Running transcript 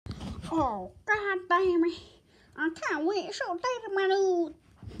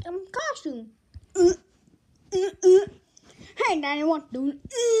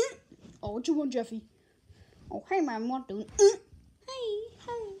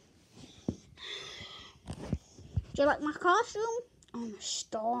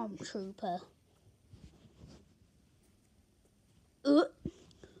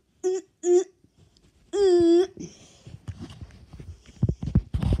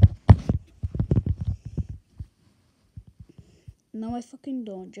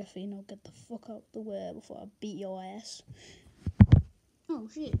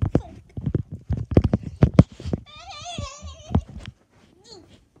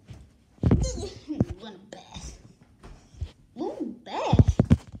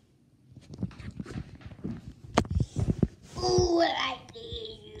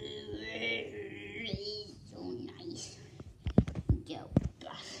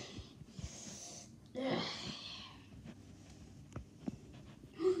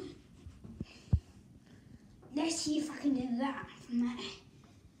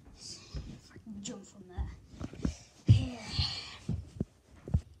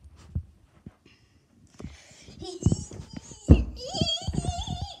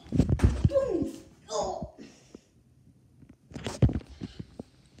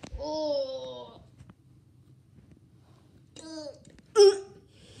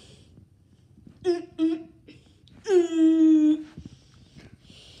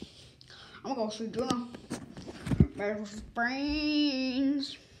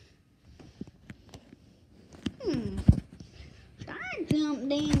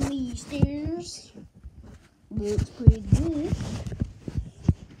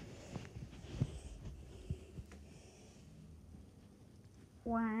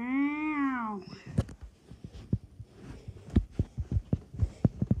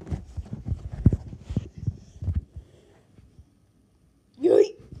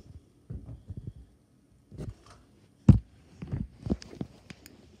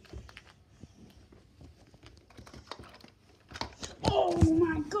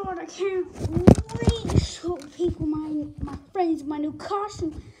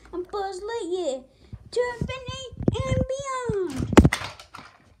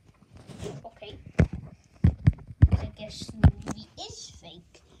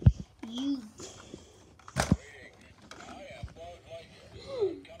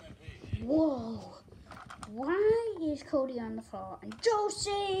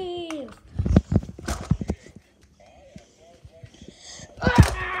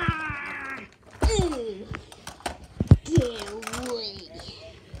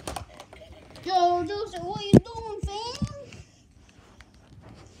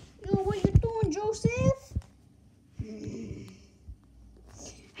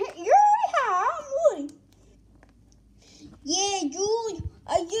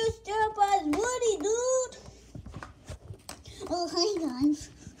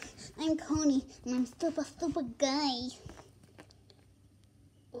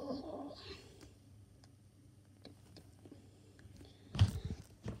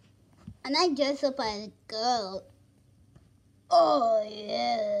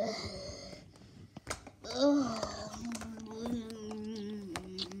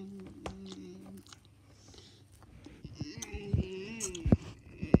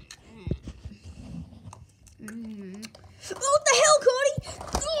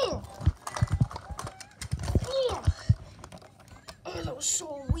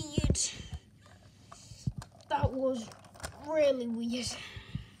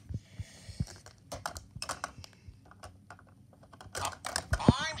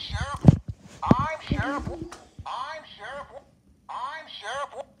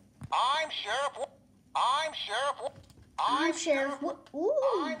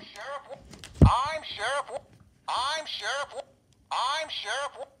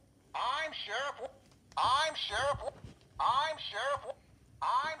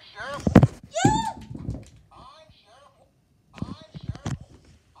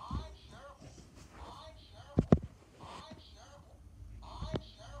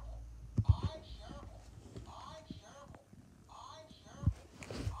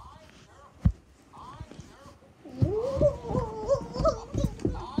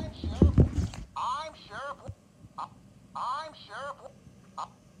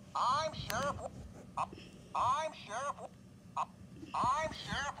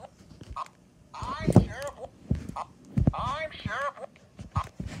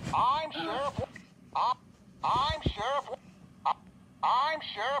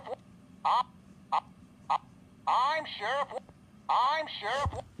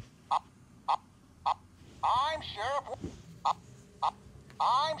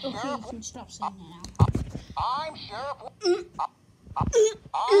Okay, you can stop saying that now. I'm Sheriff.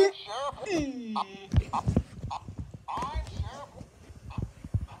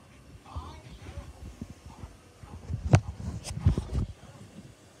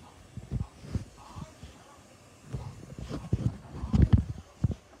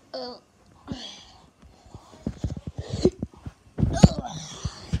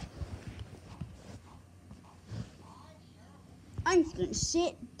 I'm just gonna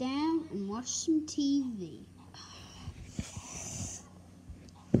sit down and watch some TV.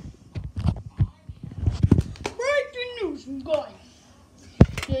 Breaking news, you guys.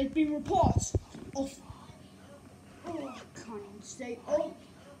 There's been reports of. Oh, I can't even say. Oh,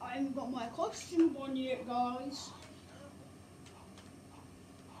 I haven't got my costume on yet, guys.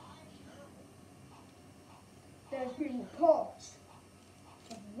 There's been reports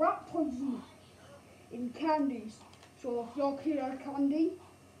of rat poison in candies. So if your kid has candy,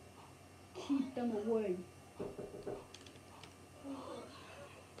 keep them away.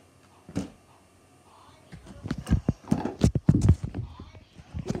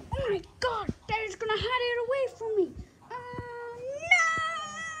 Oh my God, Daddy's gonna hide it away from me.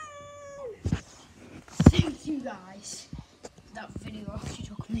 No! Thank you guys. That video actually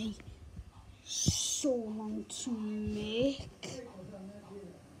took me so long to make.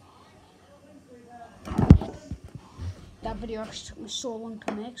 That video actually took me so long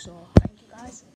to make, so thank you guys.